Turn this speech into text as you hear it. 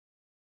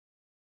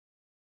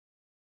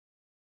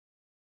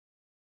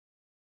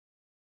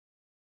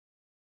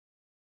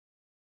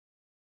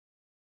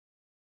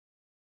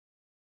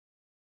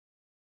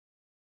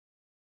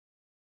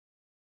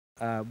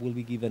will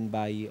be given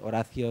by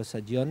Horacio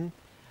Saggion,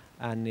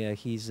 and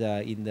he's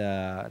in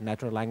the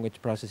natural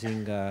language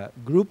processing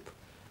group,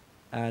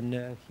 and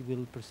he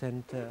will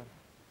present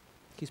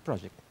his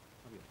project.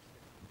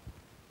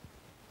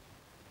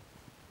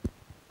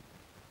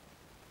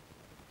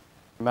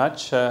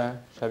 Much,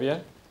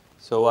 Javier.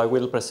 So I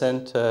will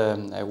present,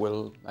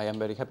 I am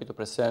very happy to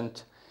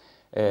present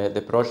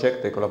the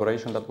project, the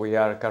collaboration that we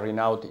are carrying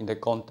out in the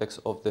context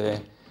of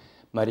the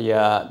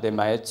María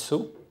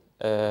deMaeztu.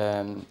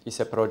 It's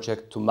a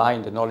project to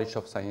mine the knowledge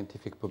of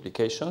scientific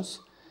publications.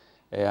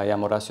 I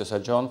am Horacio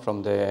Saggion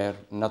from the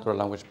Natural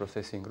Language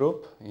Processing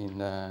Group in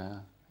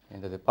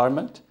the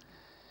department.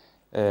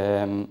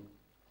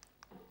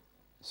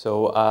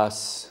 So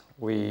as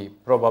we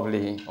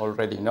probably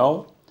already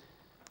know,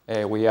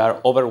 we are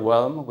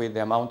overwhelmed with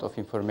the amount of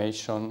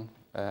information,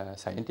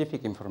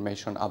 scientific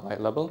information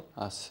available.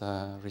 As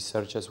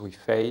researchers, we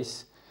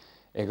face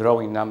a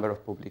growing number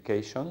of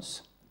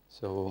publications.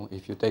 So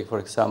if you take, for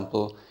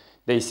example,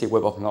 the DTIC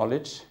Web of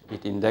Knowledge,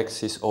 it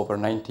indexes over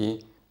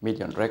 90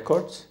 million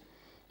records.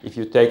 If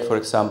you take, for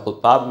example,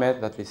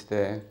 PubMed, that is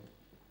the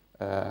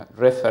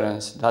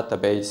reference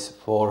database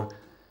for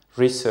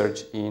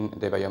research in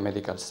the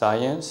biomedical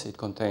science, it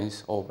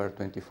contains over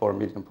 24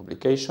 million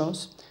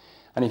publications.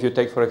 And if you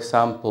take, for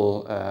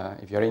example,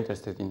 if you're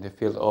interested in the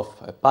field of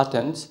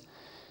patents,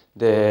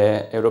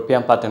 the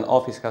European Patent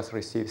Office has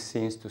received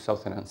since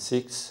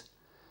 2006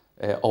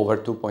 over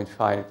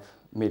 2.5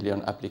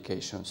 million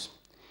applications.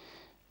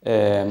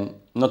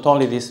 Not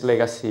only these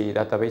legacy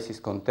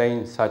databases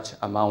contain such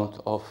amount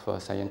of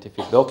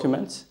scientific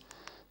documents,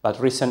 but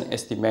recent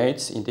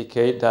estimates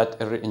indicate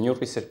that a new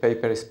research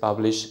paper is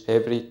published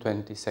every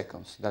 20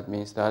 seconds. That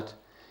means that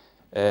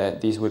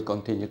this will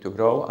continue to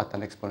grow at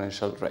an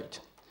exponential rate.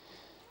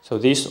 So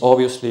this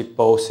obviously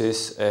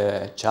poses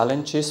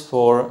challenges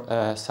for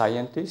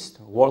scientists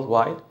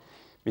worldwide,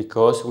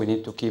 because we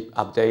need to keep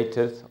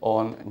updated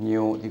on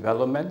new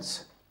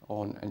developments,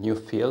 on new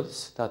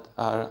fields that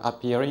are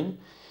appearing.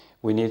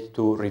 We need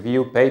to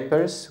review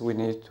papers, we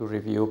need to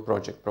review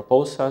project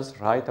proposals,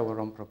 write our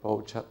own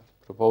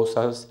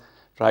proposals,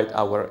 write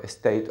our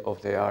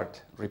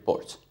state-of-the-art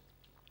reports.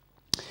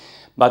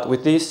 But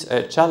with these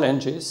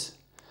challenges,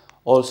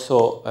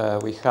 also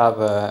we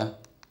have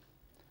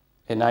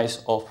nice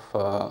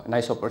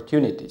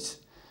opportunities.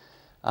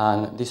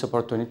 And these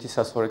opportunities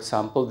are, for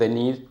example, the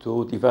need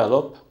to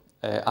develop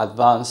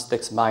advanced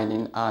text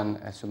mining and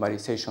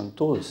summarization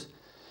tools,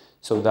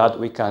 so that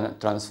we can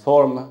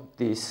transform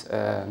this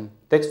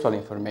textual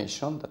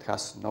information that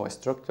has no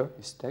structure,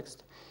 is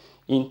text,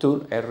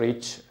 into a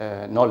rich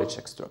knowledge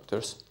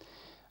structures.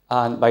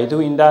 And by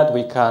doing that,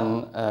 we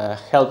can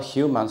help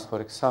humans, for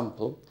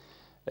example,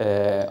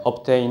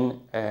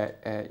 obtain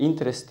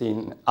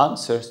interesting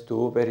answers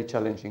to very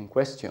challenging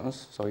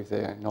questions. So if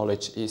the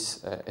knowledge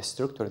is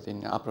structured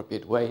in an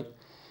appropriate way,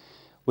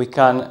 we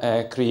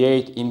can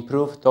create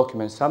improved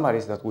document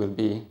summaries that will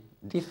be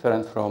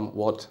different from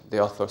what the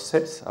author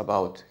says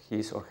about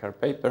his or her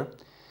paper.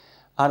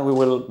 And we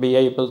will be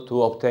able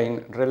to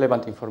obtain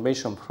relevant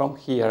information from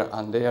here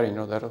and there in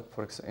order,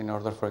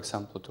 for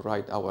example, to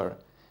write our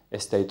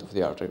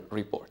state-of-the-art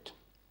report.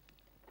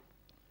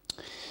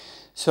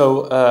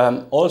 So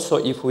also,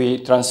 if we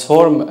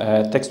transform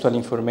textual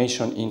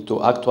information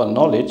into actual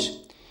knowledge,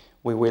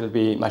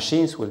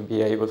 machines will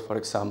be able, for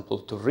example,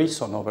 to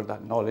reason over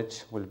that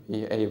knowledge, will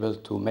be able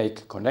to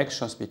make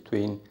connections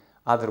between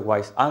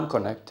otherwise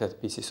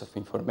unconnected pieces of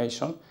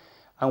information,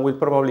 and will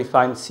probably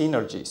find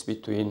synergies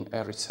between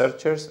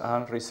researchers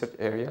and research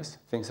areas,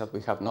 things that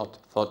we have not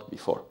thought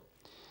before.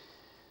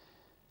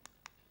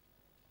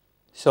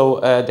 So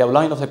the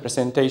outline of the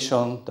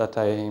presentation that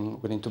I'm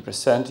going to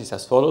present is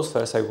as follows.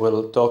 First, I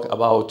will talk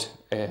about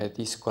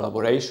this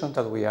collaboration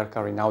that we are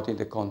carrying out in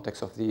the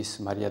context of this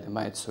María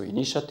deMaeztu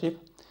initiative.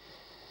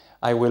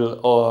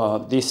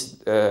 This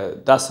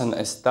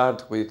doesn't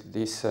start with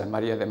this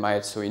María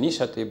deMaeztu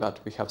initiative, but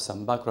we have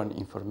some background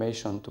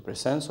information to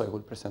present, so I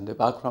will present the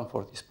background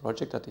for this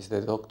project, that is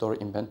the Doctor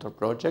Inventor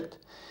project.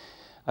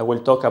 I will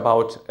talk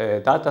about a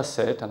data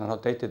set, an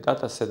annotated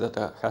data set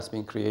that has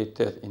been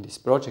created in this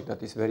project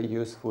that is very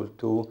useful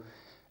to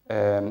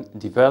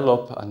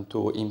develop and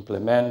to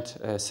implement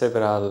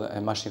several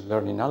machine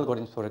learning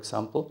algorithms, for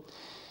example.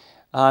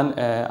 And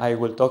I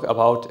will talk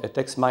about a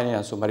text mining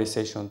and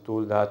summarization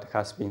tool that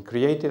has been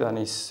created, and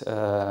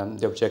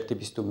the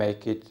objective is to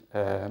make it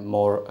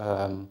more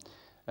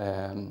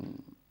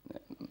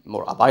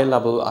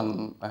available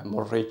and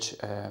more rich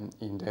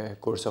in the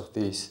course of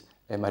this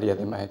María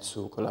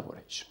deMaeztu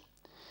collaboration.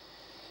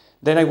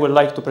 Then I would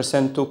like to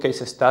present two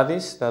case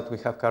studies that we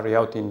have carried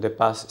out in the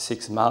past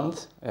 6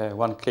 months.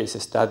 One case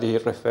study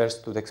refers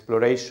to the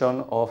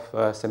exploration of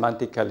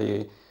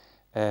semantically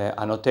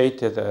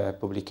annotated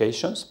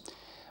publications,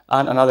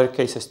 and another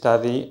case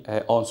study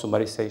on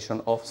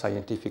summarization of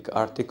scientific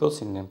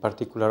articles, in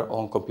particular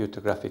on computer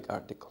graphic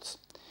articles.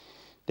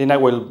 Then I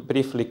will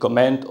briefly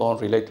comment on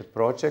related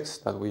projects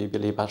that we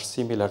believe are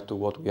similar to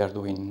what we are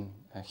doing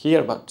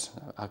here, but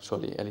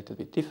actually a little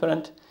bit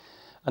different.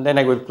 And then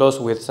I will close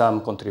with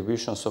some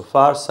contributions so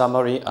far,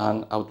 summary,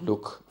 and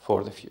outlook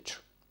for the future.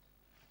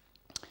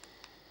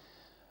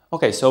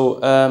 Okay, so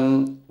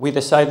we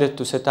decided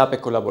to set up a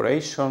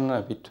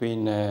collaboration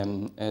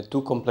between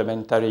two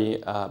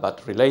complementary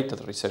but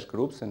related research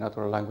groups, the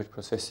Natural Language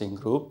Processing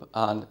Group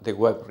and the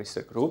Web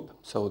Research Group.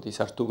 So these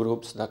are two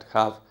groups that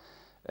have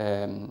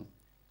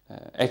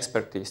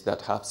expertise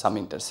that have some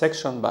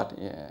intersection, but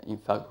in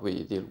fact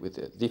we deal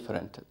with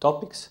different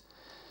topics.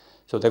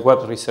 So the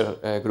Web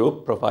Research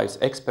Group provides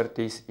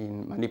expertise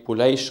in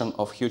manipulation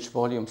of huge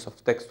volumes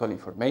of textual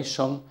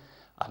information,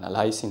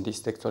 analyzing this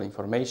textual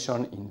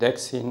information,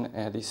 indexing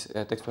this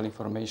textual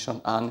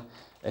information, and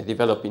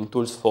developing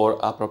tools for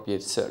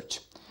appropriate search.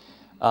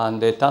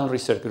 And the TAN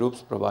research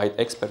groups provide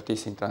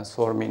expertise in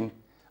transforming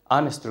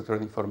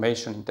unstructured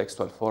information in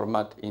textual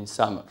format in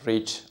some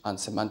rich and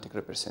semantic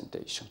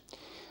representation.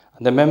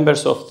 And the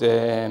members of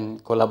the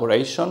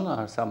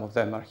collaboration, some of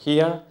them are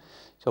here.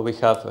 So we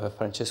have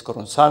Francesco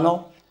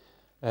Ronzano,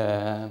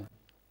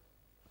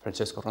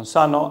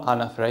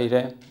 Ana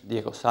Freire,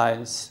 Diego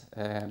Sáenz,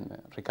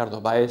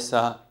 Ricardo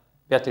Baeza,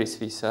 Beatriz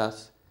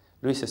Fisas,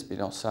 Luis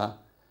Espinosa,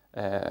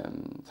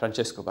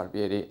 Francesco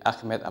Barbieri,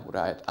 Ahmed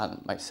Aburaed,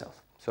 and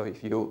myself. So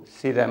if you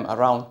see them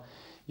around,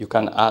 you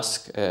can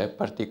ask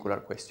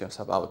particular questions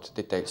about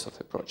details of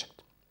the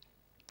project.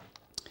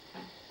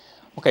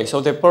 Okay,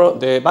 so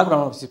the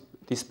background of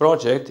this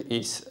project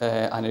is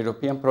an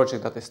European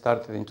project that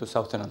started in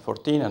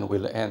 2014 and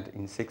will end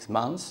in 6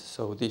 months.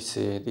 So this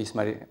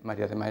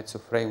María deMaeztu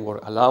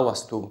framework allows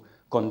us to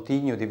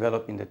continue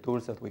developing the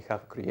tools that we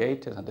have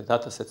created and the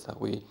datasets that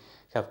we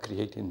have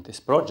created in this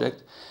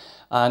project.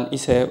 And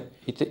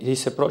it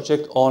is a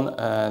project on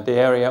the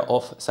area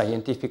of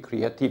scientific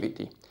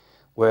creativity,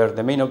 where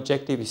the main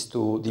objective is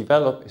to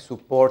develop a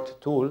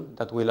support tool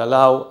that will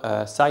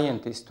allow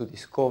scientists to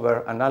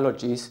discover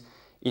analogies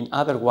in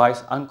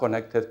otherwise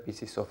unconnected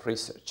pieces of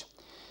research.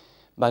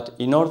 But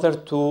in order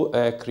to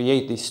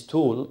create this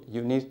tool,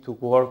 you need to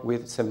work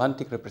with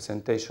semantic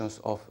representations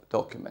of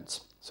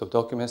documents. So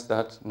documents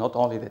that not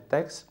only the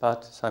text,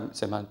 but some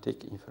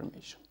semantic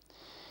information.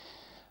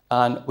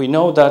 And we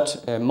know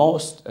that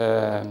most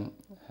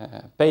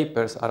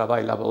papers are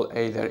available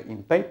either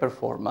in paper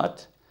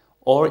format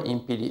or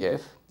in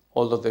PDF,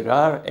 although there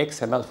are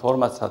XML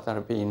formats that are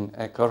being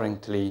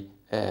currently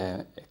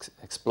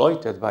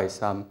exploited by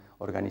some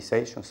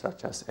organizations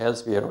such as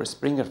Elsevier or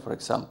Springer, for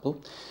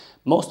example.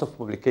 Most of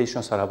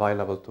publications are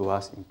available to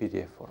us in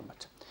PDF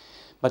format.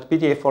 But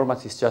PDF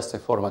format is just a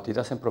format. It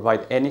doesn't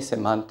provide any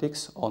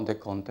semantics on the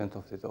content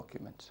of the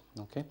document.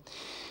 Okay?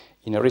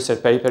 In a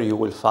research paper, you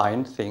will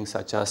find things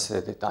such as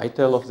the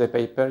title of the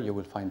paper, you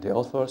will find the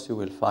authors, you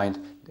will find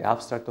the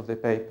abstract of the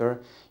paper,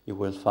 you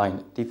will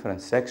find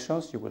different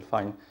sections, you will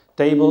find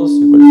tables,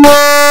 you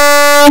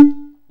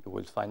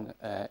will find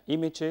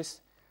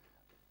images,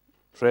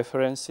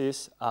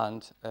 references,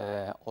 and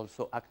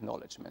also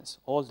acknowledgements.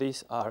 All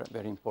these are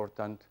very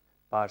important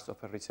parts of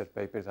a research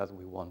paper that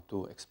we want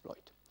to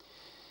exploit.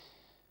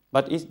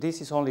 But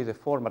this is only the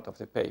format of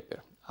the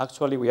paper.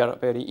 Actually, we are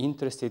very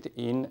interested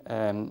in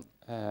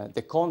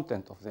the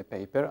content of the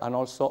paper and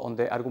also on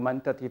the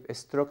argumentative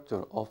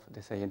structure of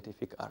the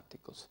scientific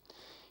articles.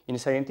 In a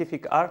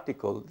scientific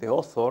article, the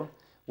author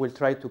will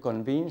try to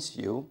convince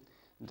you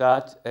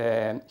that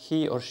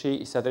he or she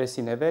is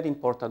addressing a very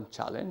important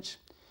challenge.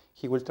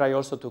 He will try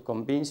also to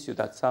convince you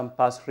that some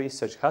past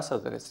research has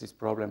addressed this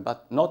problem,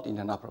 but not in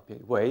an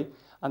appropriate way.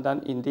 And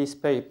then in this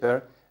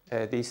paper,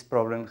 this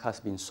problem has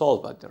been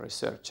solved by the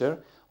researcher.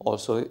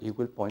 Also, it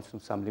will point to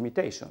some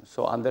limitations.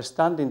 So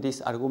understanding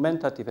this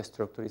argumentative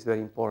structure is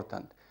very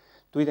important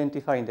to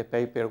identify in the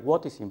paper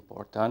what is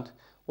important,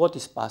 what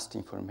is past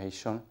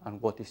information,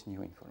 and what is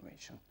new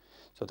information.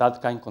 So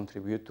that can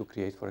contribute to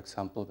create, for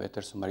example,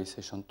 better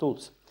summarization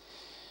tools.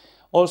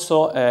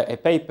 Also, a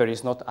paper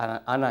is not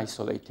an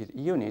isolated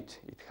unit.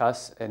 It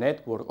has a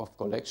network of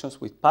collections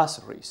with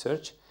past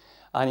research.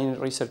 And in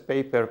research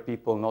paper,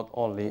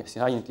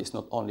 scientists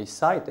not only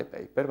cite the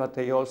paper, but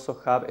they also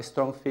have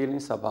strong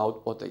feelings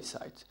about what they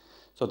cite.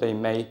 So they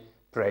may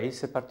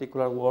praise a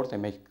particular work,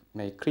 they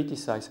may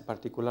criticize a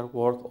particular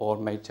work, or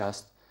may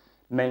just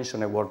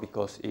mention a work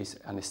because it's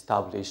an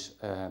established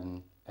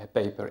a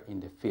paper in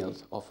the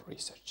field of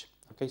research.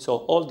 Okay, so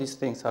all these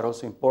things are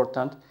also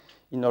important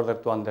in order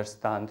to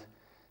understand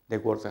the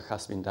work that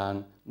has been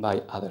done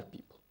by other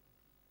people.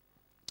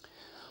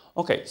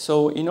 Okay,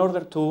 so in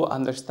order to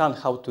understand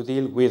how to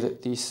deal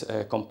with these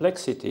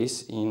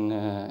complexities in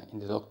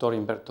the Dr.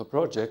 Inverto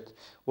project,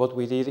 what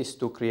we did is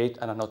to create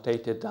an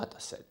annotated data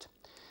set.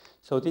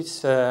 So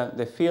this,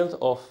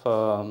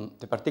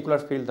 the particular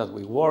field that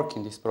we work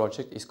in this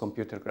project is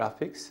computer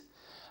graphics.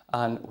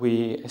 And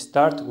we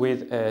start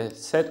with a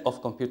set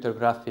of computer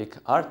graphic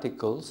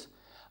articles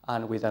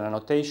and with an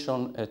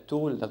annotation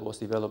tool that was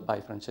developed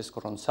by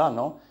Francesco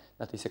Ronzano,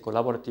 that is a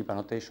collaborative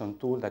annotation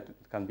tool that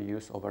can be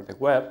used over the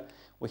web.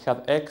 We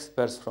have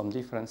experts from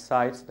different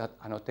sites that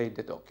annotate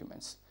the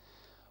documents.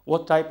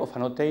 What type of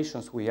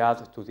annotations we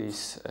add to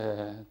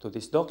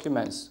these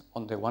documents?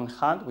 On the one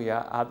hand, we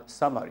add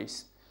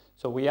summaries.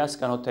 So we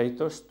ask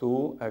annotators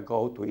to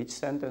go to each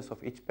sentence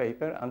of each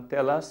paper and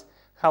tell us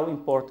how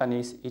important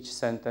is each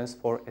sentence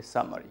for a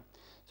summary.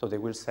 So they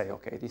will say,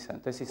 okay, this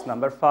sentence is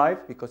number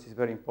 5 because it's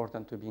very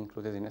important to be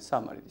included in a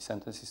summary. This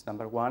sentence is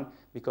number 1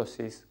 because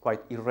it's quite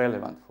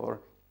irrelevant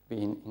for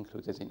being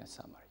included in a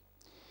summary.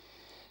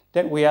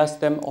 Then we ask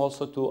them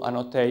also to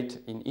annotate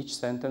in each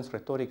sentence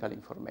rhetorical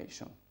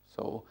information.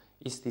 So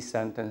is this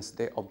sentence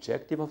the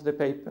objective of the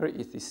paper?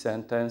 Is this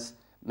sentence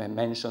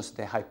mentions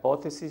the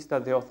hypothesis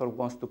that the author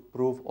wants to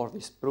prove or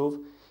disprove?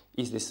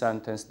 Is the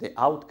sentence the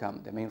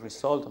outcome, the main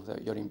result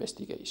of your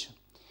investigation?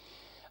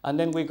 And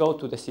then we go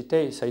to the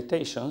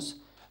citations,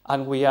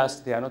 and we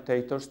ask the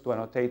annotators to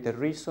annotate the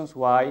reasons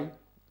why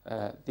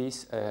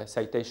this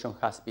citation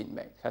has been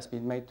made. Has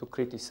been made to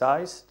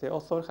criticize the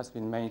author, has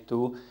been made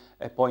to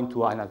point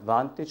to an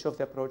advantage of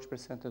the approach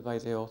presented by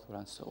the author,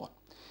 and so on.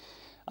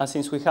 And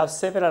since we have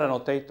several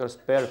annotators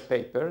per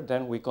paper,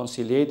 then we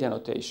conciliate the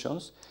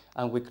annotations,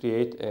 and we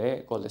create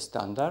a gold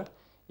standard.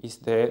 Is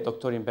the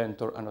Doctor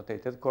Inventor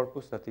annotated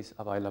corpus that is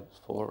available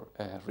for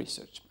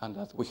research, and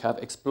that we have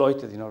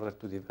exploited in order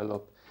to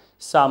develop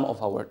some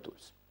of our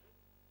tools.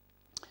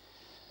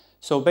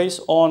 So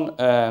based on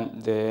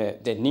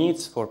the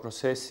needs for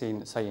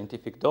processing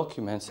scientific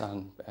documents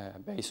and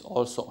based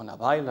also on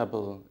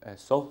available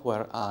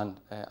software and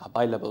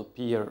available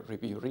peer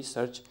review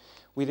research,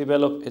 we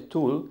developed a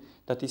tool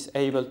that is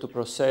able to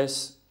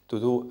process, to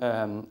do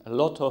a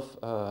lot of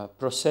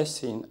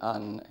processing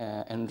and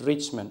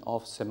enrichment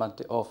of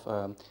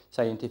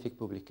scientific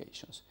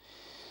publications.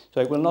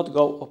 So I will not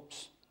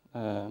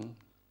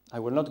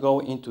go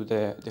into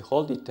the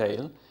whole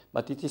detail,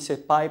 but it is a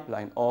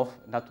pipeline of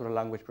natural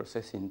language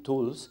processing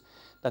tools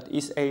that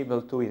is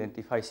able to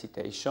identify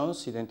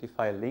citations,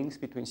 identify links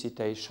between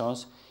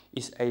citations,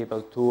 is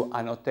able to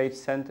annotate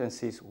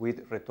sentences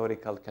with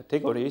rhetorical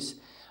categories.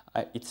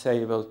 It's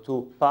able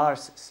to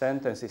parse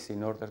sentences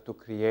in order to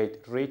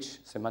create rich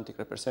semantic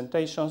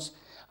representations,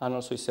 and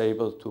also is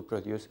able to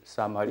produce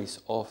summaries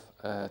of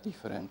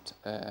different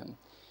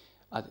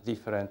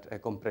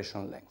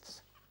compression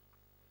lengths.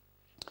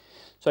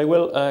 So I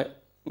will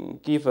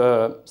give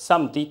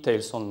some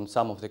details on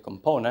some of the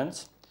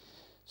components.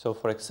 So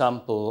for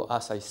example,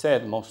 as I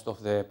said, most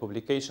of the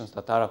publications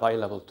that are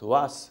available to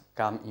us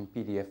come in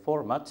PDF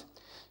format.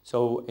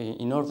 So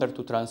in order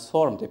to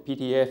transform the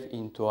PDF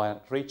into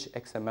a rich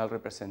XML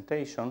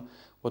representation,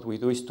 what we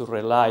do is to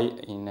rely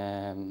in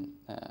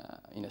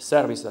a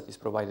service that is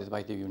provided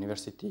by the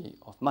University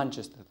of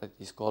Manchester that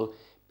is called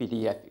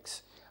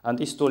PDFX. And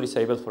this tool is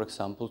able, for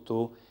example,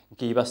 to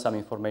give us some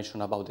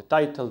information about the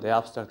title, the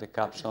abstract, the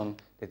caption,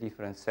 the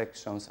different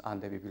sections, and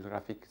the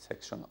bibliographic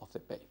section of the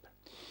paper.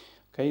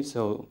 Okay,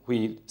 so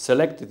we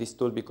selected this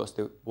tool because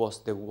it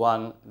was the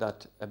one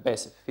that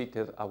best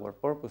fitted our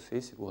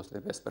purposes. It was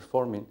the best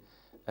performing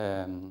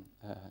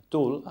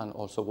tool, and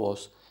also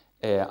was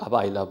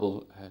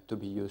available to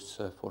be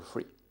used for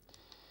free.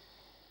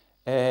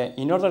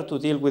 In order to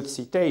deal with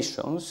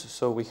citations,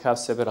 so we have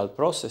several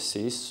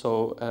processes.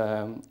 So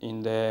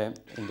in the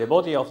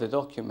body of the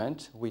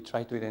document, we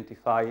try to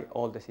identify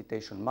all the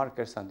citation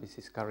markers, and this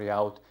is carried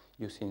out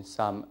using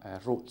some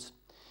rules.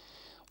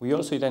 We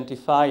also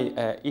identify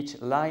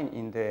each line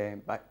in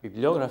the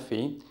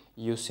bibliography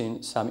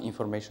using some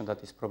information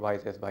that is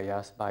provided by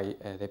us by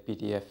the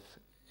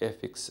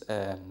PDFX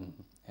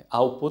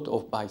output,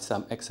 or by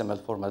some XML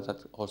format that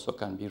also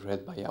can be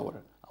read by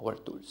our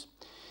tools.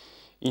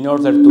 In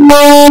order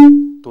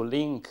to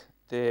link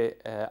the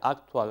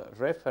actual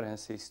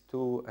references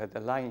to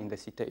the line in the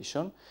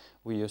citation,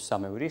 we use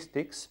some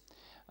heuristics.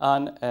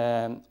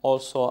 And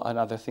also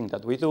another thing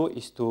that we do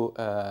is to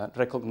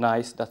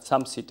recognize that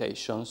some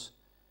citations,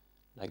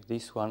 like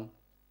this one,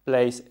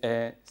 plays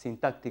a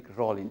syntactic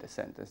role in the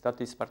sentence.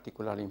 That is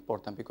particularly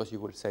important because you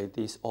will say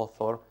this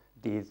author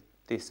did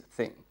this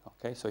thing.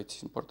 Okay, so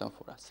it's important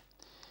for us.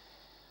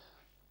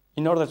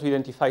 In order to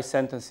identify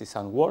sentences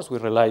and words, we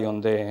rely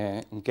on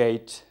the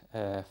GATE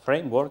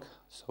framework.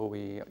 So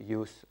we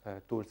use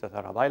tools that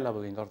are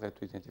available in order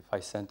to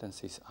identify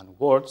sentences and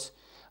words,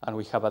 and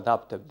we have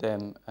adapted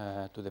them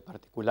to the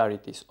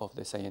particularities of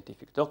the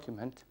scientific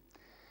document.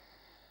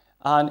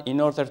 And in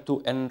order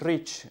to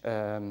enrich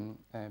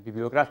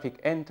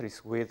bibliographic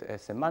entries with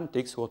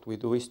semantics, what we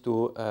do is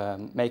to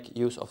make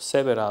use of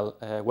several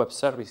web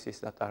services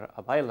that are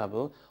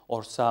available,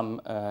 or some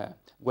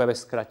web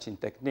scratching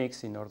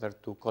techniques in order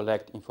to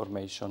collect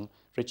information,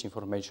 rich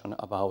information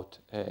about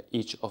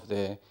each of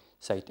the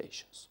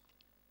citations.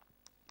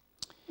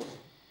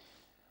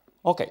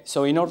 Okay,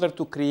 so in order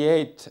to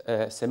create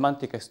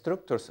semantic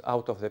structures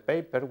out of the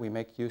paper, we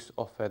make use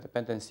of a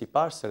dependency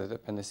parser. The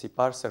dependency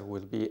parser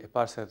will be a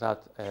parser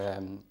that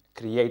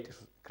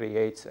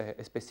creates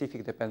a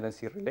specific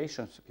dependency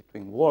relations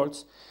between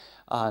words,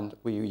 and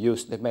we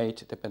use the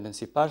mate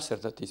dependency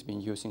parser that is being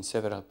used in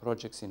several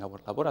projects in our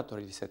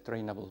laboratory. It's a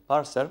trainable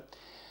parser,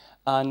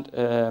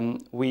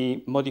 And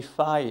we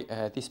modify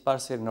this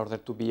parser in order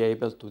to be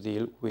able to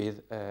deal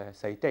with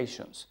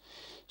citations.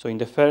 So in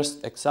the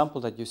first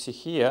example that you see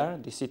here,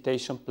 the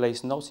citation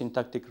plays no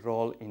syntactic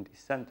role in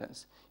this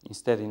sentence.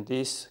 Instead, in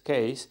this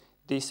case,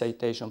 this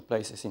citation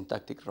plays a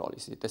syntactic role.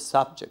 It's the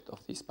subject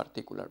of this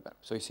particular verb.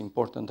 So it's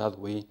important that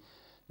we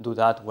do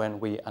that when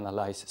we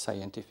analyze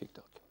scientific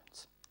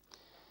documents.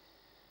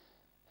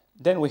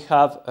 Then we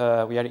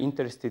are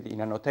interested in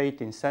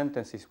annotating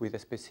sentences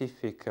with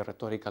specific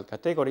rhetorical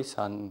categories,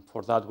 and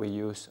for that we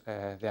use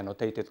the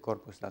annotated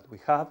corpus that we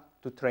have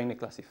to train a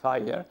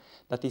classifier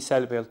that is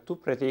able to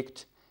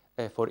predict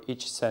for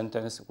each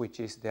sentence which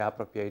is the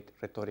appropriate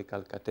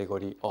rhetorical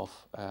category of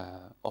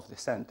the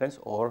sentence,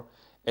 or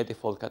a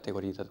default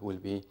category that will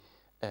be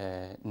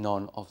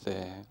none of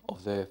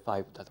the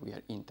 5 that we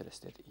are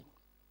interested in.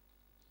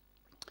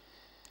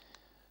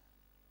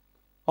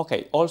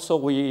 Okay, also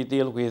we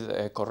deal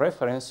with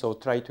coreference, so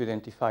try to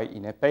identify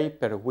in a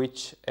paper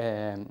which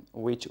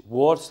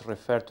words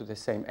refer to the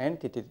same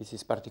entity. This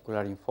is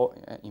particularly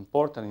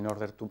important in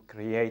order to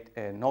create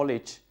a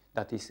knowledge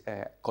that is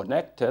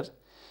connected.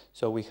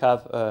 So we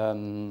have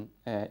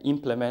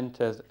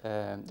implemented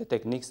the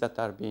techniques that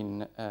are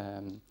being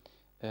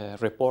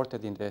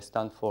reported in the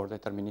Stanford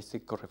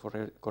Deterministic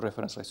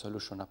Coreference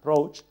Resolution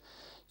approach.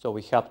 So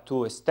we have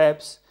 2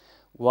 steps.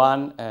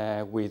 One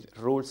with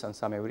rules and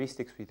some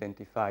heuristics to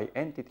identify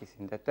entities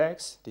in the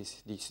text.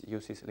 This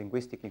uses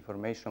linguistic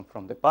information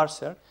from the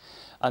parser.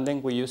 And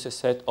then we use a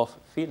set of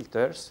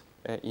filters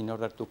in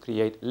order to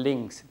create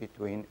links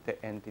between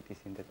the entities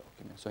in the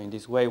document. So in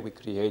this way, we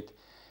create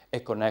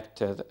a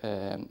connected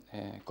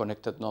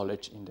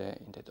knowledge in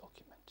the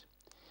document.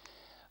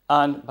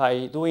 And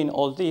by doing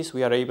all this,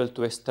 we are able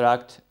to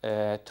extract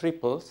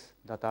triples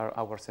that are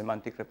our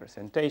semantic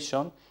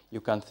representation.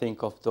 You can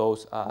think of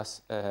those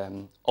as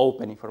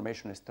open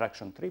information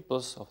extraction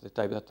triples of the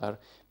type that are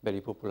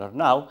very popular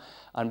now.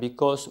 And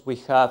because we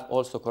have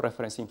also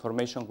coreference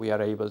information, we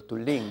are able to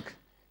link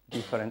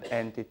different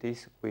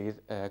entities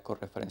with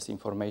coreference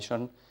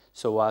information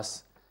so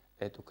as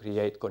to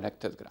create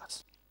connected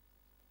graphs.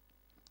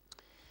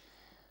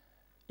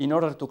 In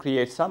order to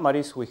create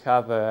summaries, we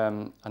have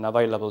an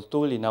available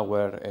tool in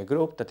our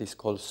group that is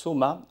called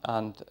Summa,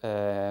 and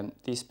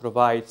this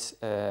provides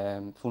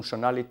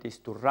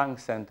functionalities to rank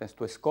sentences,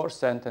 to score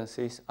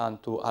sentences,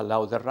 and to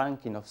allow the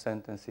ranking of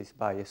sentences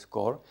by a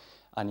score,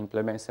 and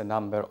implements a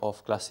number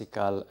of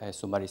classical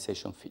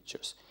summarization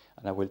features.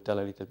 And I will tell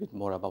a little bit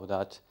more about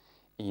that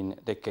in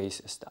the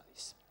case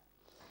studies.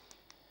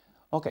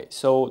 Okay,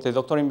 so the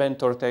Dr.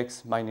 Inventor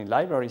text mining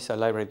library is a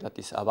library that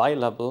is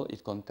available.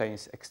 It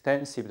contains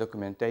extensive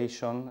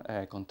documentation,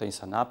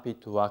 contains an API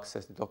to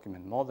access the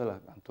document model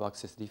and to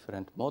access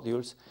different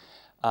modules,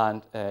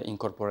 and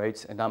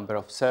incorporates a number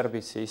of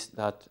services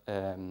that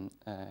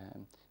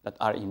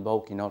are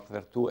invoked in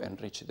order to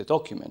enrich the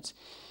documents.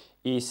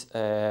 It's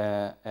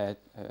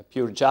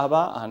pure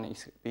Java and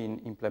is being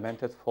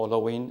implemented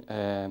following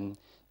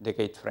the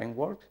GATE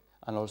framework,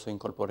 and also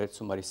incorporate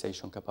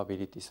summarization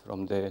capabilities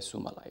from the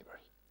Summa library.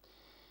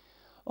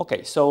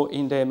 Okay, so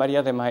in the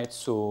María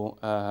deMaeztu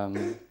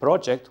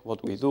project,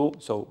 what we do,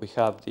 so we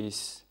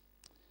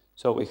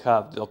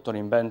have Dr.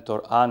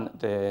 Inventor and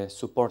the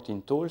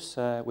supporting tools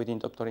within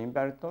Dr.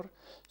 Inventor.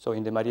 So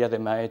in the María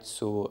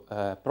deMaeztu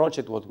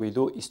project, what we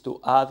do is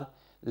to add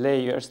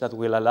layers that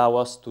will allow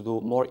us to do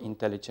more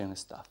intelligent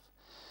stuff.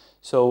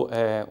 So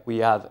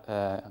we add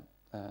a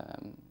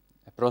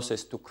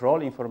process to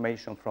crawl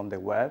information from the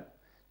web,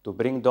 to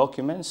bring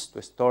documents,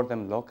 to store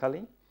them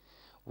locally.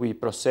 We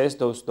process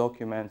those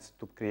documents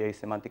to create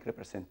semantic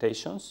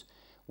representations.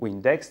 We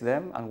index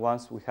them, and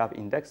once we have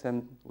indexed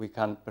them, we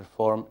can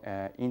perform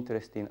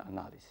interesting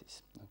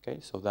analysis. Okay,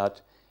 so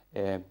that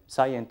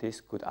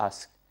scientists could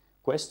ask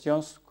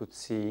questions, could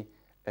see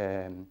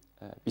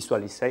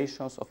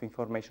visualizations of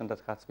information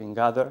that has been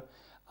gathered,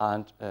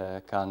 and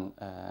can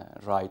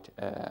write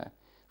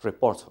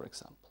reports, for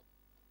example.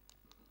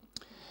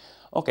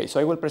 Okay, so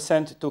I will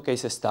present 2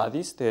 case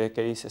studies. The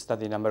case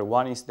study number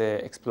 1 is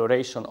the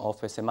exploration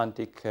of a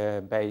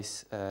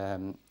semantic-based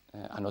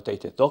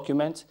annotated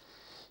document.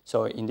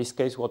 So in this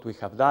case, what we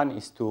have done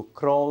is to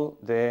crawl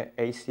the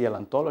ACL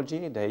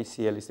ontology. The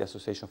ACL is the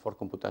Association for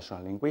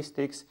Computational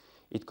Linguistics.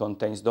 It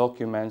contains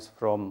documents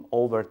from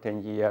over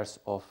 10 years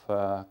of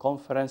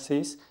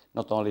conferences,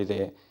 not only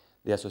the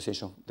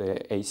association, the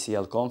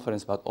ACL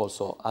conference, but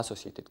also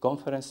associated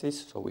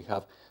conferences. So we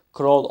have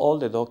crawled all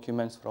the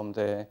documents from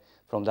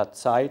that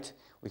site.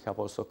 We have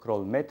also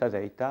crawled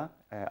metadata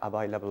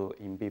available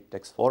in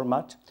BibTeX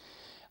format.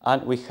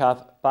 And we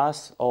have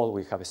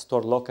we have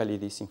stored locally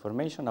this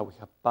information, and we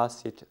have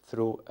passed it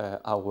through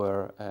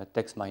our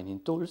text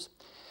mining tools.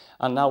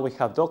 And now we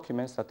have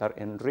documents that are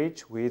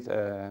enriched with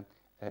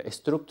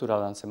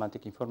structural and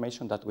semantic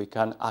information that we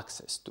can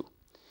access to.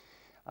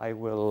 I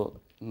will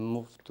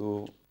move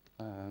to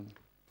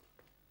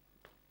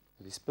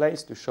this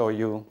place to show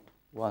you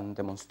one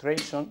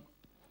demonstration.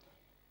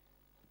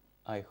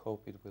 I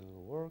hope it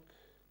will work.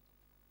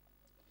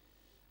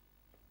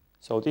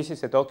 So this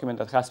is a document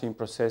that has been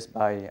processed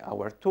by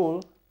our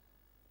tool.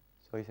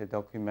 So it's a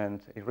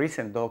document, a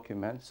recent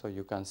document, so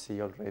you can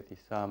see already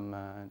some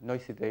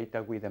noisy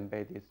data with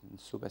embedded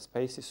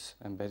subspaces.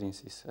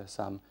 Embeddings is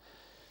some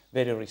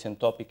very recent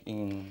topic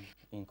in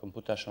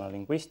computational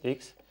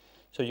linguistics.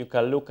 So you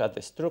can look at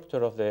the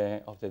structure of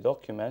the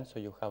document. So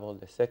you have all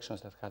the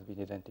sections that have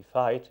been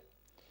identified.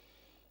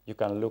 You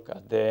can look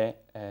at the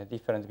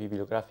different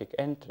bibliographic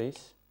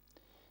entries.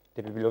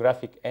 The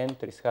bibliographic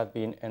entries have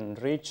been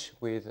enriched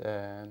with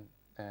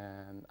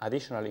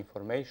additional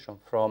information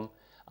from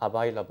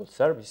available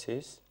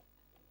services.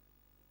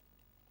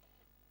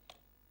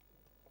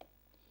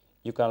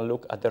 You can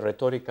look at the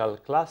rhetorical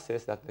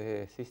classes that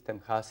the system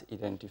has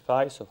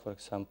identified. So for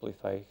example,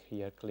 if I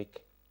here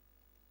click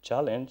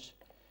challenge,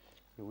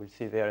 you will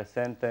see there a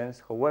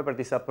sentence. However,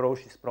 this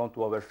approach is prone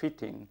to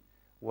overfitting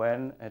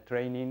when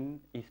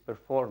training is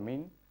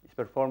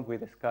performed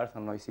with scarce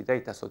and noisy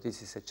data. So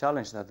this is a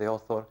challenge that the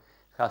author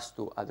has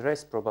to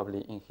address probably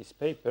in his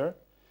paper.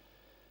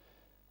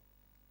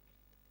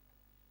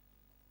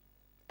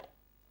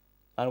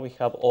 And we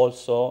have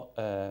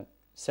also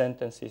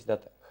sentences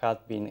that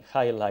have been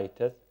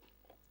highlighted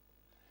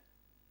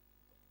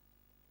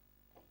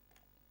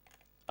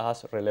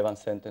as relevant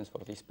sentence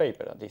for this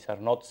paper. These are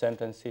not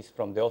sentences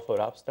from the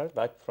author abstract,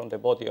 but from the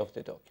body of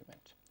the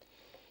document.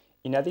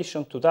 In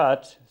addition to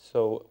that,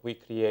 so we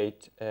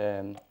create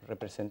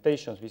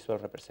representations, visual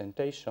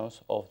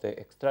representations of the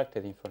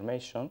extracted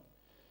information.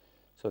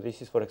 So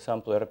this is, for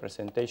example, a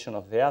representation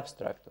of the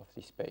abstract of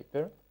this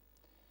paper.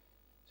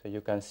 So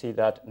you can see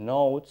that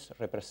nodes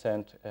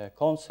represent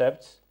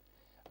concepts,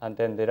 and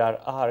then there are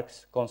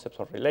arcs, concepts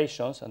or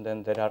relations, and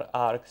then there are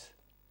arcs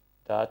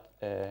that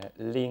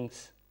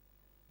links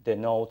the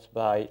nodes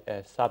by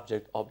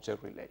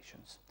subject-object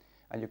relations.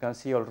 And you can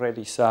see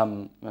already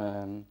some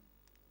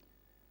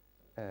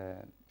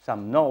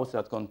nodes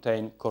that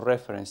contain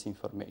co-reference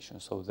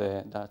information. So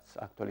that's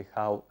actually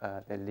how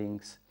the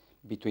links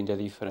between the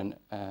different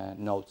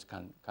nodes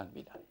can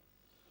be done.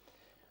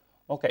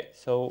 Okay,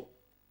 so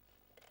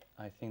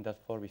I think that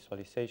for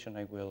visualization,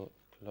 I will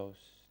close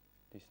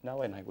this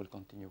now, and I will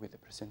continue with the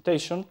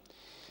presentation.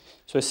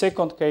 So a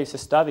second case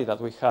study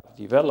that we have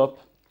developed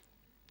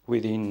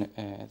within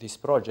this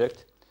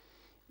project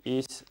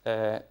is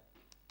the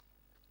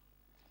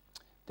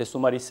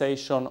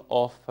summarization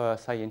of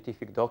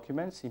scientific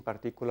documents. In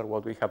particular,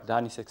 what we have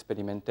done is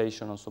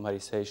experimentation on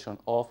summarization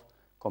of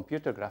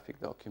computer graphic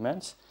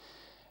documents.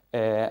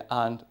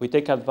 And we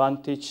take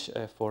advantage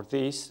for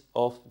this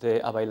of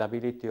the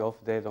availability of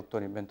the Doctor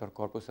Inventor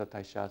corpus that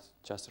I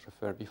just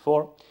referred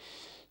before.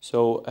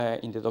 So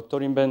in the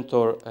Doctor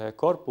Inventor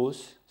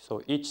corpus,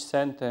 so each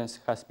sentence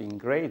has been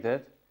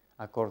graded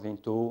according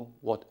to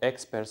what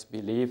experts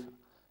believe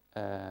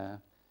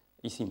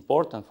is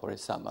important for a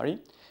summary.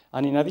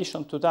 And in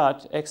addition to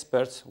that,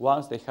 experts,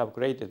 once they have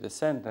graded the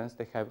sentence,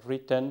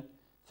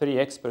 three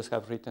experts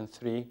have written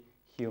 3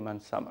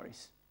 human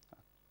summaries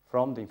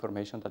from the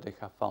information that they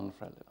have found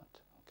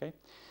relevant. Okay,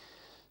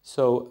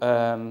 so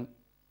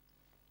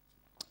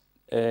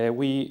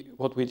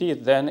what we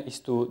did then is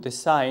to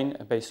design,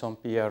 based on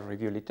peer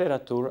review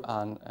literature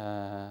and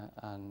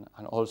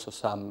also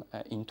some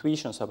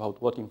intuitions about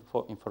what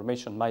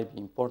information might be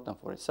important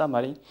for a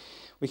summary,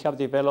 we have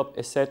developed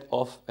a set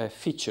of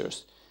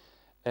features.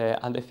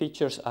 And the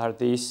features are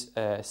these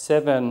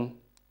seven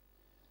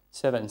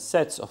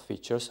sets of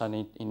features,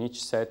 and in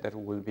each set there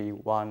will be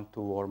 1,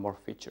 2, or more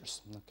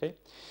features. Okay,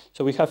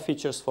 so we have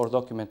features for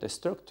document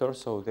structure.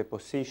 So the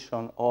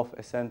position of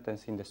a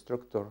sentence in the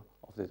structure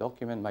of the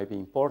document might be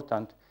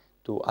important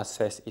to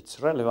assess its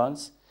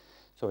relevance.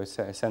 So a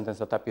sentence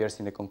that appears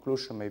in the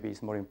conclusion maybe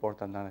is more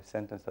important than a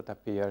sentence that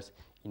appears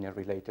in a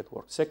related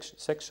work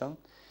section.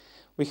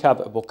 We have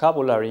a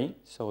vocabulary,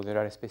 so there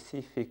are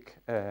specific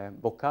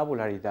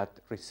vocabulary that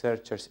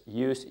researchers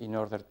use in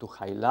order to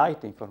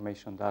highlight the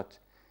information that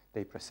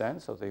they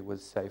present. So they will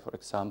say, for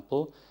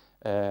example,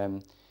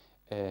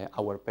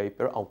 our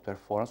paper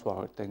outperforms, or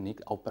our technique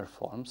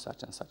outperforms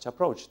such and such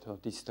approach. So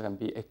this can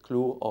be a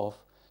clue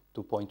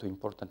to point to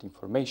important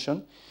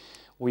information.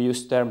 We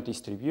use term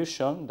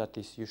distribution that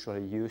is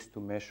usually used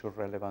to measure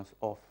relevance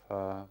of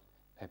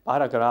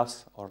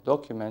paragraphs or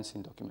documents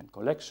in document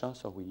collection.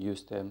 So we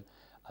use them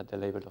at the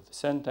level of the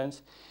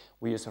sentence.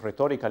 We use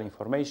rhetorical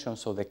information,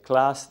 so the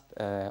class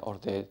or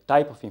the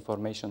type of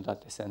information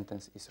that the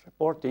sentence is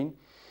reporting.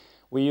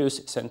 We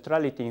use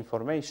centrality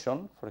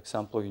information. For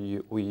example,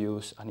 we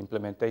use an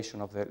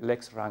implementation of the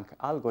LexRank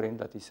algorithm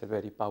that is a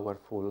very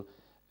powerful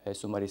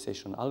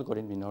summarization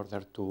algorithm in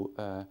order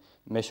to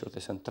measure the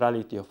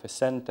centrality of a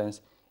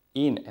sentence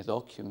in a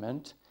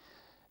document.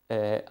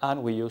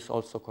 And we use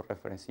also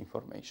co-reference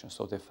information.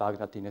 So the fact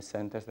that in a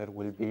sentence there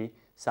will be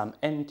some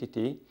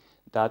entity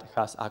that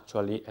has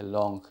actually a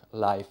long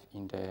life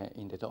in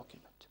the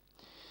document.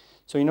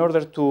 So in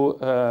order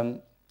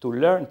to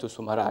learn to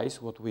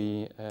summarize, what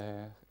we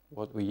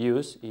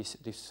use is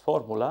this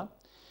formula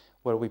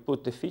where we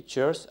put the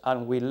features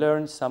and we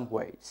learn some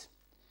weights.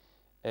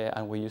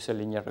 And we use a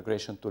linear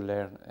regression to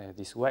learn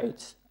these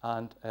weights.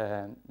 And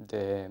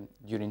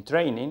during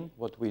training,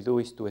 what we do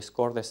is to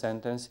score the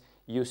sentence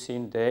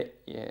using the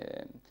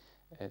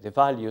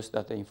values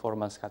that the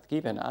informants had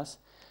given us.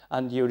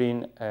 And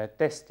during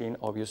testing,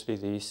 obviously,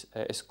 these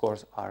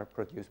scores are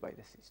produced by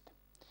the system.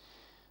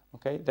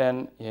 Okay,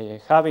 then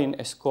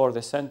having scored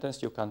the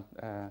sentence, you can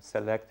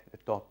select the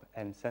top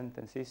n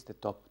sentences, the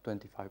top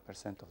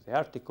 25% of the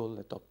article,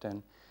 the top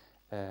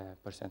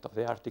 10% of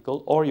the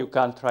article, or you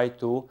can try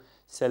to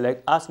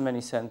select as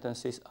many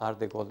sentences as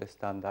the gold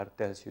standard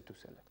tells you to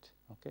select.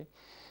 Okay,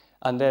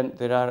 and then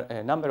there are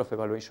a number of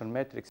evaluation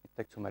metrics in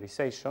text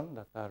summarization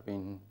that are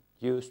being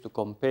used to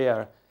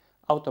compare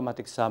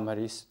automatic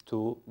summaries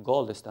to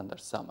gold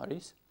standard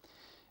summaries.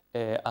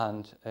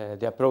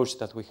 The approach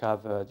that we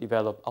have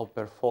developed are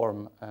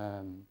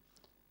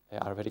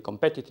very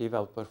competitive,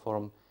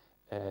 outperform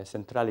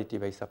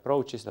centrality-based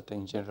approaches that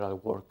in general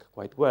work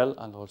quite well,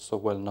 and also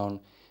well-known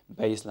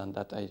baseline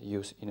that I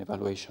use in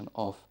evaluation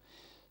of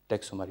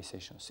text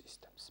summarization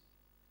systems.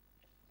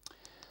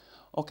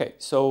 Okay,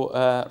 so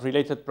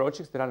related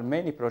projects, there are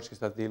many projects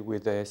that deal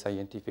with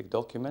scientific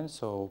documents,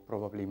 so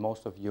probably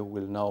most of you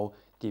will know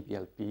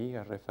TBLP,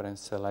 a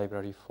reference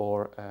library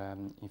for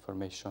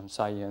information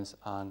science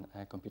and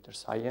computer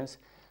science.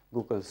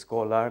 Google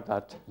Scholar,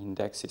 that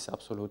indexes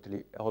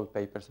absolutely all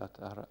papers that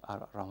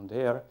are around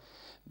there.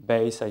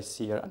 BASE,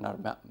 ICER, and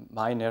are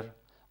minor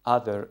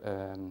other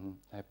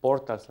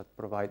portals that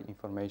provide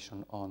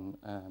information on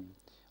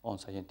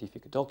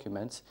scientific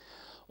documents.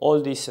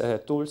 All these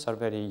tools are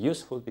very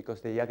useful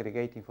because they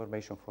aggregate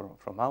information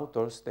from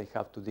authors. They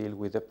have to deal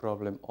with the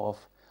problem of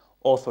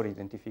author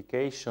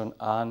identification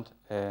and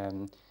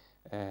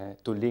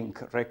to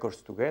link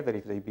records together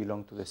if they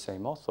belong to the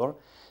same author.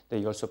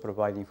 They also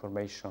provide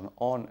information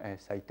on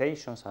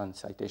citations and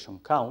citation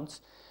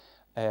counts.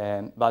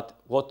 But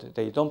what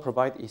they don't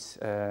provide is,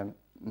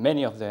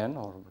 many of them,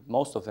 or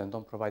most of them,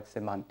 don't provide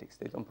semantics.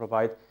 They don't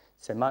provide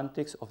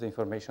semantics of the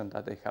information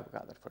that they have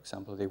gathered. For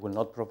example, they will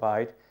not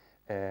provide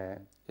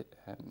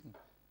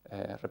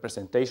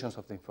representations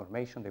of the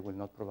information. They will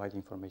not provide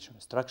information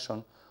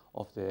extraction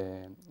of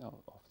the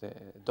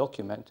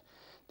document.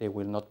 They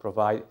will not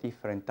provide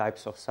different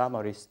types of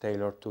summaries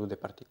tailored to the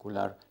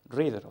particular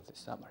reader of the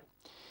summary.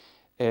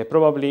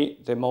 Probably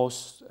the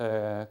most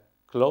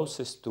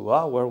closest to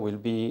our will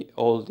be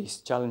all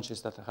these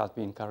challenges that have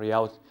been carried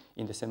out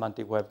in the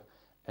semantic web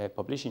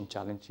publishing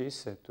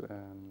challenges,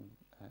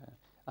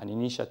 an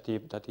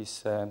initiative that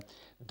is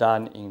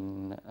done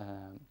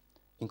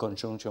in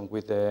conjunction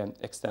with the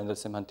Extended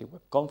Semantic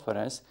Web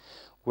Conference,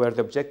 where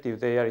the objective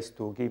there is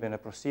to, given a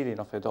proceeding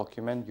of a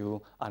document,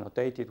 you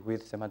annotate it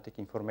with semantic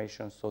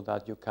information so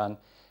that you can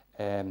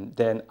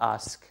then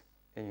ask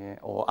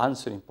or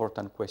answer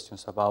important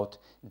questions about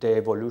the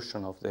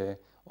evolution of a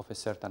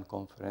certain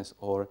conference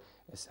or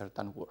a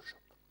certain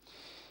workshop.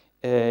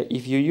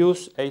 If you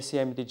use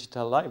ACM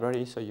Digital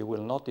Library, so you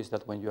will notice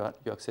that when you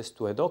access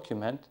to a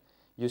document,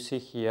 you see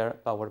here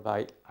powered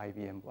by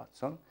IBM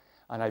Watson.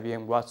 And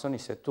IBM Watson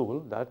is a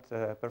tool that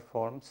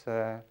performs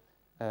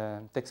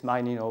text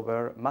mining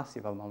over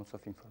massive amounts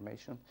of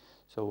information.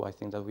 So I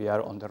think that we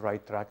are on the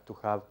right track to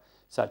have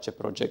such a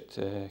project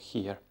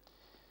here.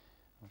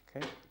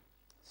 Okay.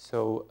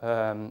 So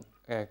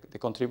the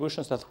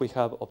contributions that we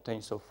have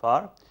obtained so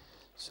far.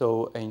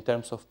 So in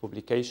terms of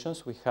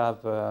publications, we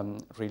have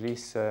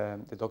released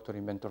the Doctor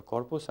Inventor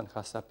Corpus and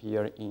has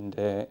appeared in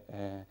the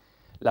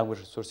Language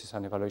Resources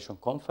and Evaluation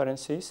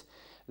Conferences.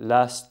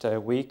 Last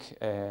week,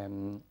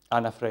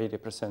 Anna Freire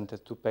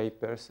presented 2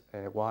 papers,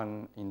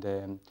 one in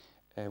the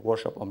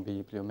workshop on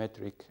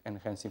bibliometric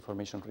enhanced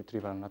information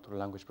retrieval and natural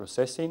language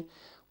processing.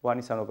 One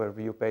is an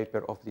overview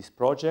paper of this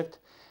project,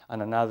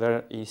 and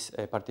another is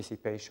a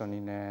participation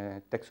in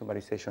a text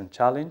summarization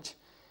challenge,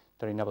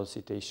 trainable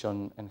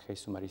citation and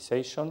haste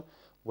summarization,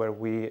 where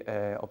we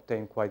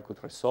obtained quite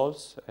good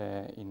results.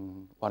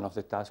 In one of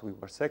the tasks we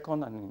were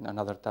second, and in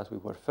another task we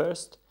were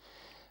first.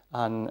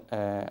 And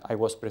I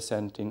was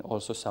presenting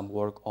also some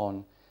work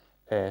on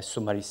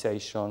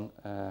summarization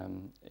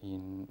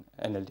in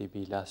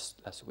NLDB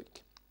last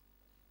week.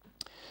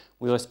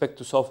 With respect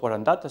to software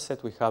and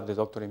dataset, we have the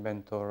Doctor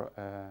Inventor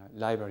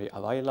library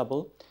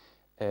available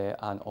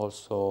and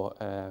also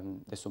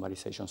the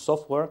summarization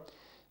software.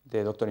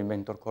 The Doctor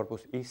Inventor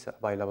Corpus is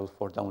available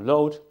for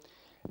download.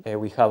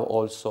 We have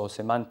also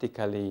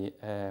semantically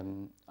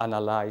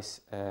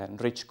analyzed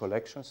rich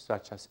collections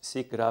such as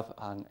SIGGRAPH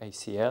and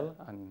ACL,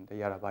 and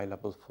they are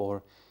available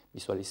for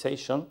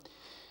visualization.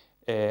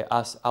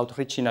 As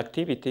outreaching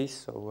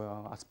activities,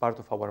 so as part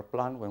of our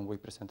plan, when we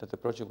presented the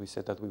project, we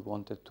said that we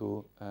wanted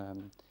to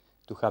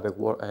have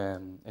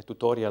a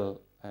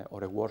tutorial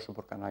or a workshop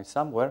organized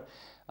somewhere,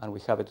 and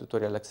we have a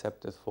tutorial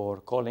accepted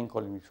for Calling.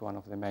 Calling is one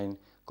of the main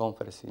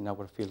conferences in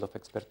our field of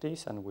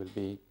expertise and will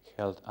be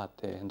held at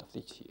the end of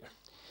this year.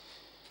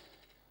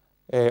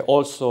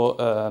 Also,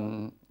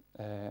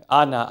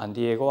 Anna and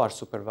Diego are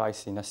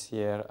supervising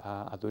Asier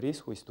Aduriz,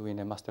 who is doing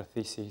a master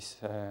thesis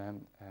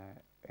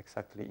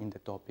exactly in the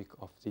topic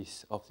of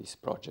this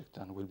project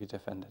and will be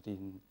defended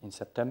in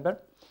September.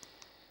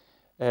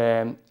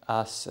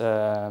 As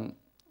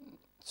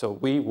So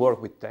we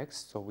work with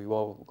text, so we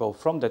will go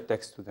from the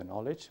text to the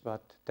knowledge,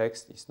 but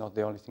text is not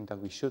the only thing that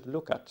we should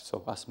look at.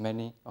 So as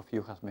many of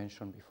you have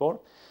mentioned before,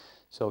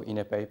 so in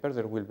a paper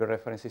there will be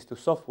references to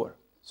software.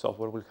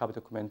 Software will have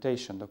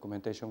documentation.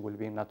 Documentation will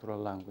be in natural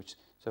language,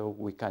 so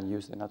we can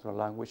use the natural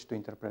language to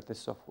interpret the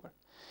software.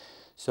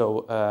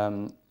 So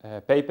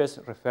papers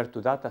refer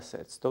to data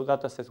sets. Those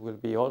data sets will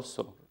be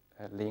also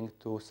linked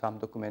to some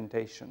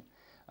documentation.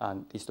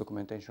 And this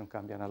documentation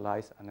can be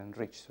analyzed and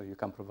enriched, so you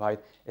can provide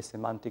a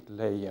semantic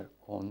layer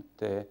on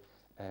the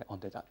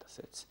data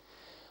sets.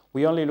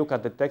 We only look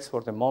at the text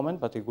for the moment,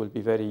 but it will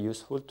be very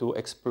useful to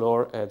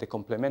explore the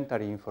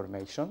complementary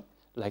information,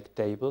 like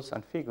tables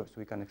and figures.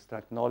 We can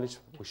extract knowledge.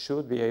 We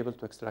should be able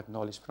to extract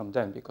knowledge from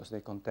them because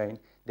they contain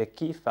the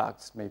key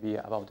facts maybe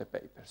about the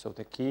paper. So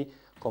the key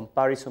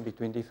comparison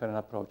between different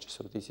approaches.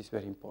 So this is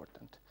very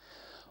important.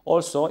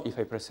 Also, if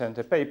I present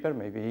a paper,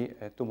 maybe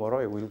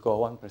tomorrow I will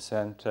go and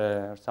present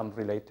some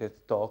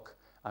related talk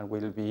and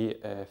will be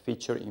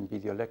featured in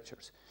video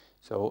lectures.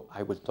 So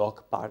I will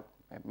talk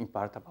in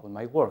part about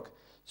my work.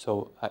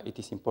 So it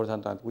is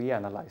important that we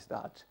analyze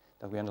that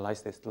we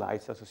analyze the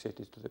slides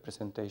associated to the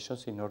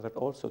presentations in order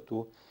also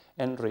to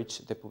enrich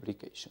the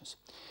publications.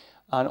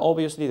 And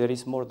obviously there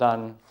is more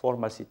than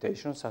formal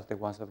citations as the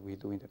ones that we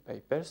do in the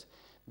papers,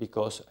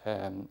 because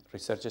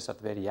researchers are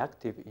very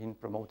active in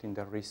promoting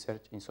their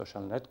research in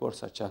social networks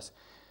such as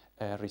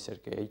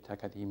ResearchGate,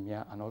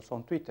 academia, and also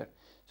on Twitter.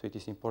 So it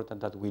is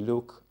important that we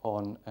look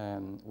on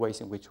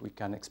ways in which we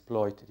can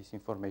exploit this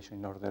information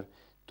in order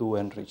to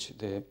enrich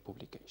the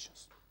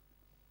publications.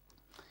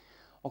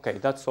 Okay,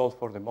 that's all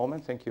for the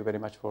moment. Thank you very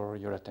much for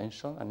your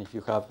attention. And if you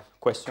have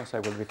questions, I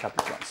will be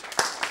happy to answer.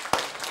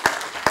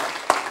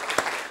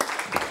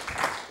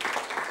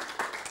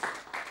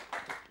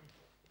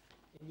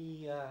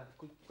 Any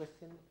quick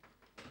question?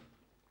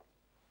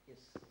 Yes.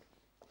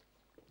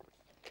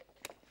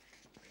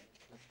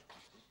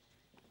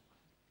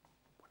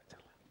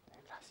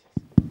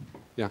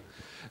 Yeah,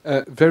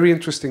 very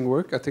interesting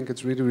work. I think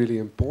it's really, really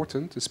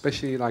important,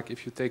 especially like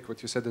if you take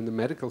what you said in the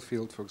medical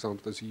field, for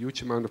example, there's a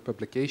huge amount of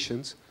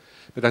publications.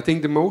 But I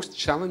think the most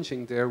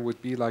challenging there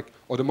would be like,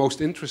 or the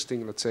most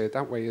interesting, let's say it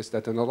that way, is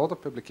that in a lot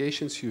of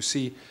publications you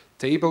see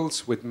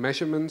tables with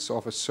measurements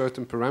of a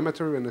certain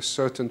parameter in a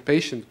certain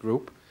patient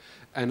group.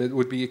 And it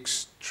would be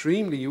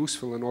extremely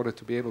useful in order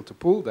to be able to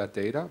pull that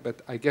data,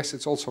 but I guess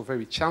it's also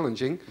very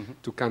challenging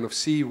to kind of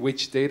see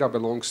which data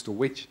belongs to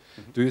which.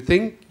 Do you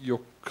think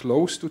you're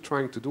close to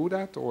trying to do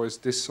that, or is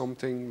this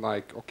something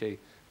like, okay,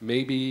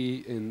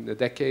 maybe in a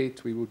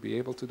decade we would be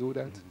able to do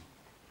that?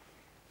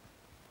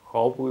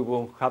 Hope we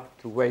won't have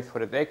to wait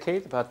for a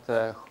decade, but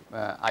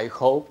I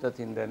hope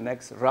that in the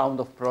next round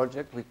of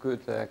project we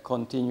could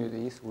continue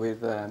this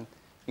with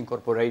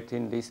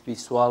incorporating this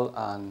visual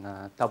and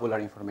tabular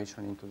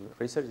information into the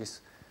research.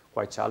 Is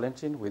quite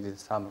challenging. We did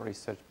some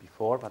research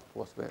before, but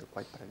was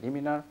quite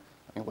preliminary. I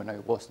mean, when I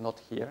was not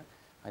here,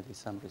 I did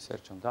some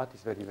research on that.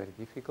 It's very, very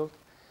difficult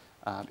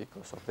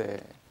because of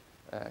the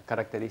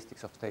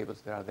characteristics of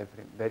tables. There are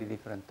very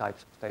different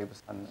types of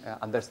tables, and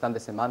understand the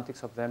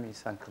semantics of them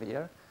is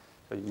unclear.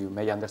 So you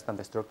may understand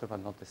the structure,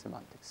 but not the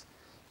semantics.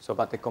 So,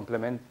 but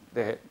complementing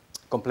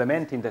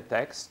the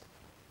text,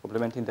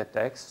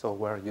 so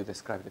where you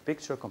describe the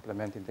picture,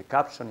 complementing the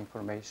caption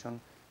information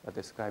that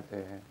describe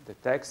the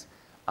text,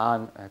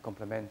 and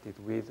complement it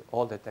with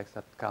all the text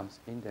that comes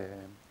in the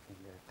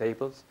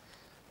tables,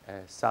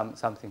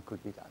 something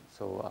could be done.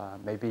 So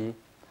maybe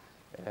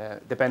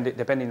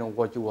depending on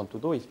what you want to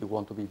do, if you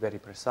want to be very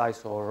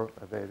precise or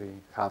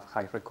have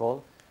high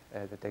recall,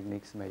 the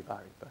techniques may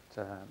vary. But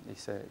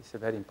it's a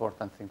very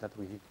important thing that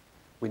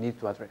we need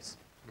to address.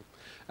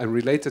 And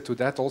related to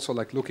that, also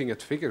like looking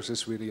at figures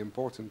is really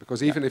important,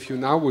 because even if you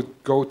now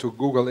would go to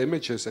Google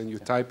Images and you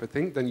type a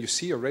thing, then you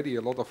see already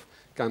a lot of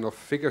kind of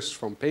figures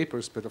from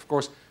papers, but of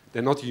course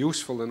they're not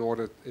useful in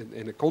order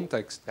in a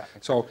context. Yeah,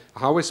 exactly. So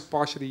how is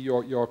partially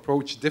your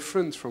approach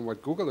different from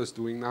what Google is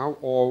doing now,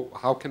 or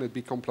how can it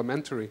be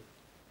complementary?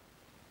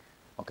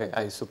 Okay,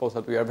 I suppose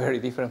that we are very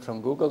different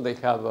from Google. They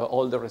have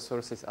all the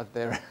resources at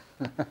their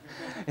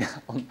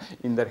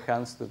in their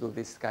hands to do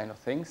these kind of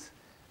things.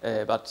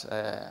 But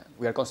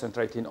we are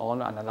concentrating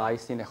on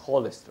analyzing a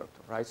whole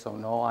structure, right? So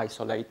no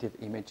isolated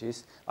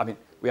images. I mean,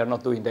 we are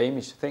not doing the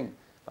image thing,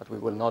 but we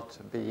will not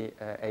be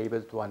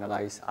able to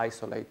analyze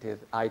isolated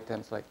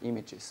items like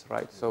images,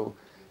 right? So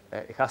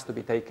it has to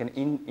be taken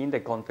in the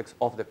context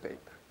of the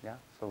paper, yeah?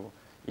 So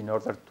in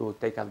order to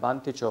take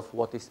advantage of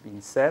what is being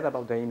said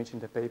about the image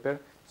in the paper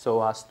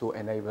so as to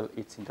enable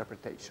its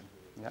interpretation,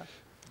 yeah?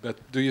 But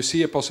do you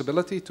see a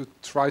possibility to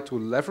try to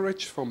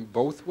leverage from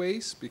both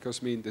ways? Because,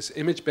 I mean, this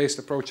image-based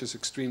approach is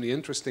extremely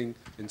interesting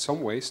in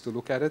some ways to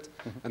look at it.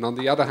 And on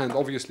the other hand,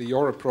 obviously,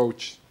 your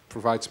approach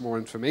provides more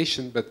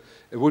information, but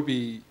it would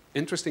be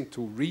interesting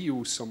to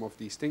reuse some of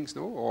these things,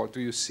 no? Or do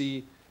you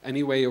see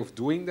any way of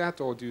doing that?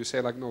 Or do you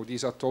say, like, no,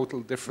 these are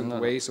total different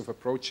ways of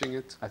approaching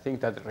it? I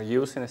think that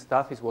reusing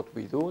stuff is what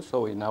we do.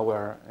 So in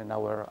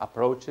our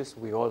approaches,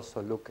 we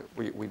also look,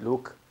 we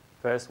look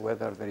first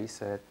whether there is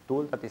a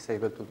tool that is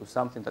able to do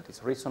something that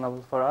is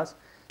reasonable for us.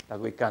 that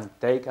we can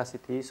take as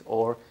it is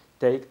or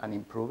take and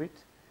improve it.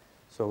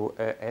 So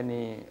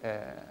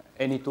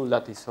any tool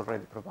that is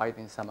already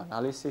providing some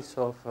analysis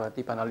of,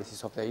 deep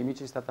analysis of the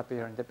images that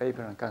appear in the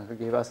paper and can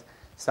give us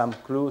some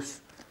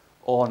clues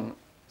on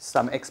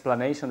some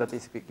explanation that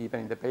is given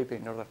in the paper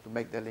in order to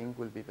make the link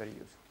will be very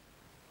useful.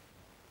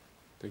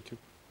 Thank you.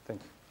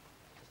 Thank you.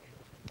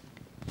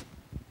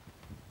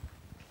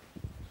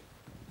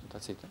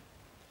 That's it.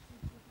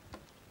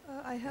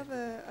 I have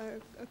a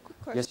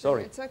quick question. Yes,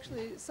 sorry. It's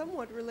actually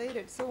somewhat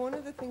related. So one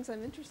of the things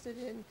I'm interested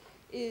in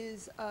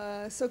is,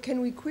 so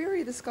can we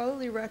query the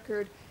scholarly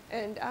record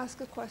and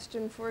ask a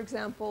question, for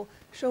example,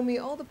 show me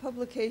all the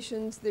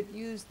publications that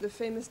use the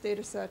famous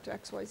data set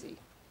XYZ?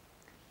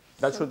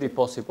 That should be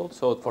possible.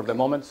 So for the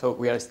moment, so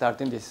we are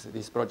starting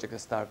this project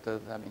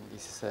started, I mean,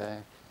 this is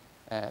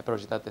a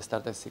project that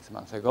started 6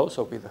 months ago.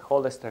 So with the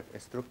whole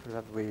structure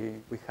that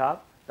we have,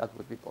 that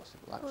would be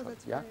possible actually. Oh,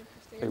 that's yeah. very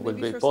interesting. So it And will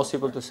maybe be for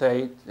possible to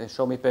software. say,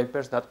 show me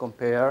papers that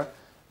compare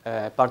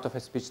part of a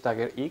speech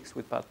tagger X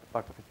with part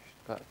of a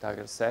speech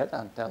tagger Z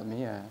and tell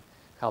me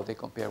how they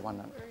compare one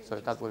another. Very So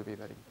that will be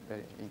very,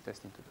 very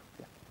interesting to do.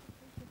 Yeah.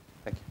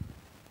 Thank you.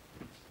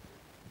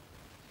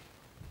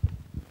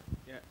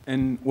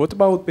 And what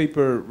about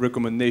paper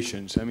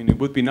recommendations? I mean, it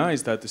would be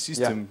nice that the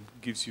system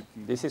gives you.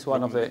 This is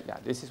one of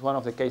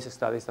the case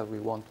studies that we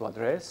want to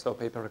address. So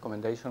paper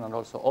recommendation and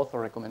also author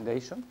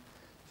recommendation.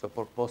 So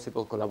for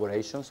possible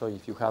collaboration. So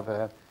if you have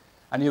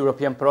an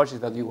European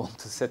project that you want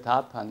to set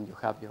up and you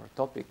have your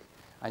topic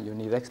and you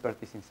need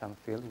expertise in some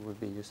field, it would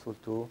be useful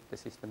to the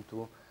system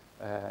to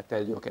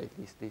tell you, okay,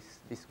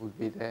 this would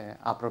be the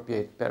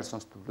appropriate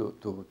persons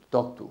to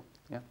talk to.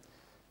 Yeah.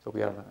 So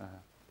we are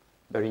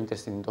very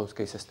interested in those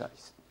case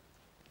studies.